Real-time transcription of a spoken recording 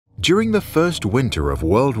During the first winter of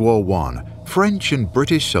World War I, French and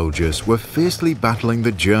British soldiers were fiercely battling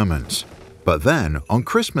the Germans. But then, on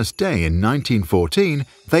Christmas Day in 1914,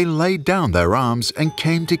 they laid down their arms and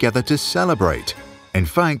came together to celebrate. In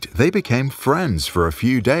fact, they became friends for a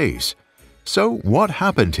few days. So what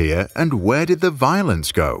happened here and where did the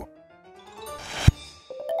violence go?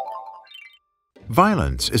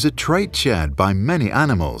 Violence is a trait shared by many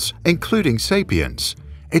animals, including sapiens.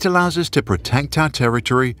 It allows us to protect our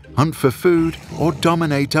territory, hunt for food, or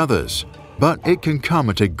dominate others. But it can come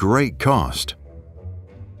at a great cost.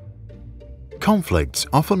 Conflicts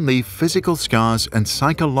often leave physical scars and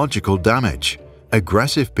psychological damage.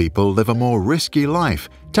 Aggressive people live a more risky life,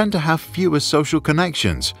 tend to have fewer social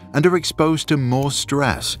connections, and are exposed to more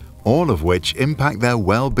stress, all of which impact their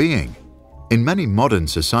well-being. In many modern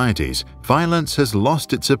societies, violence has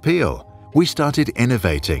lost its appeal. We started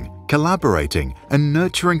innovating, collaborating, and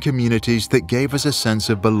nurturing communities that gave us a sense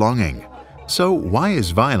of belonging. So why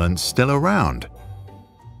is violence still around?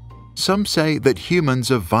 Some say that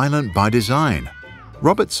humans are violent by design.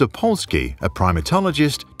 Robert Sapolsky, a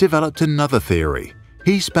primatologist, developed another theory.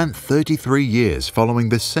 He spent 33 years following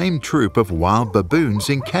the same troop of wild baboons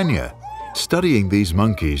in Kenya. Studying these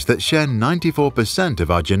monkeys that share 94% of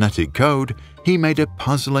our genetic code, he made a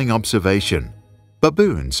puzzling observation.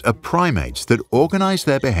 Baboons are primates that organize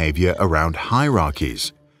their behavior around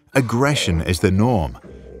hierarchies. Aggression is the norm.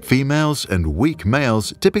 Females and weak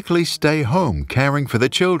males typically stay home caring for the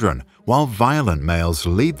children, while violent males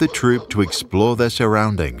lead the troop to explore their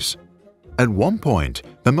surroundings. At one point,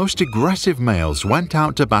 the most aggressive males went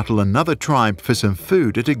out to battle another tribe for some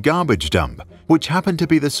food at a garbage dump, which happened to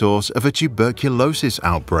be the source of a tuberculosis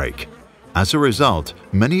outbreak. As a result,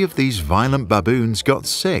 many of these violent baboons got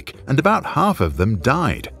sick and about half of them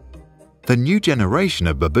died. The new generation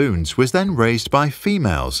of baboons was then raised by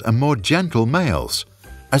females and more gentle males.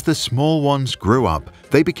 As the small ones grew up,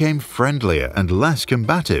 they became friendlier and less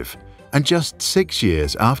combative. And just 6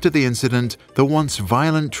 years after the incident, the once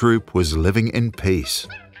violent troop was living in peace.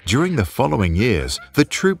 During the following years, the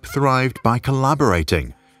troop thrived by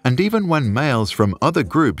collaborating, and even when males from other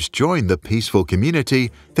groups joined the peaceful community,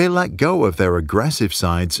 they let go of their aggressive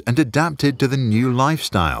sides and adapted to the new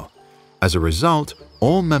lifestyle. As a result,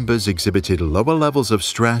 all members exhibited lower levels of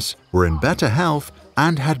stress, were in better health,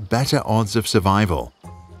 and had better odds of survival.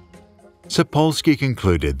 Sapolsky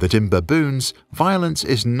concluded that in baboons, violence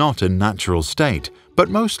is not a natural state, but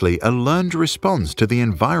mostly a learned response to the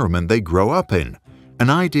environment they grow up in, an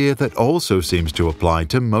idea that also seems to apply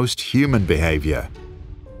to most human behavior.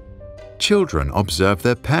 Children observe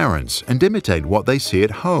their parents and imitate what they see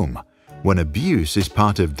at home. When abuse is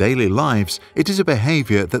part of daily lives, it is a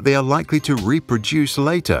behavior that they are likely to reproduce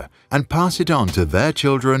later and pass it on to their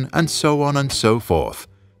children and so on and so forth.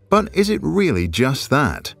 But is it really just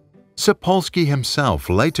that? Sapolsky himself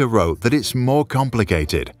later wrote that it's more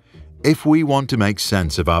complicated. If we want to make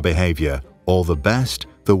sense of our behavior, all the best,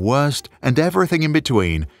 the worst, and everything in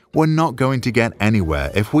between, we're not going to get anywhere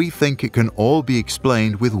if we think it can all be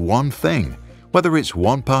explained with one thing, whether it's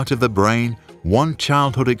one part of the brain, one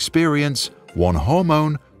childhood experience, one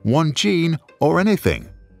hormone, one gene, or anything.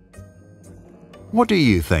 What do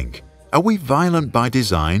you think? Are we violent by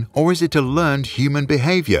design, or is it a learned human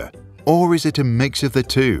behavior? Or is it a mix of the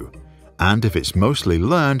two? And if it's mostly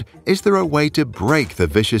learned, is there a way to break the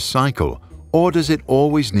vicious cycle, or does it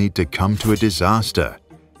always need to come to a disaster?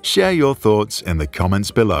 Share your thoughts in the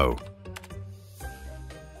comments below.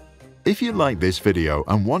 If you like this video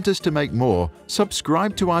and want us to make more,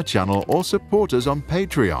 subscribe to our channel or support us on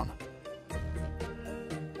Patreon.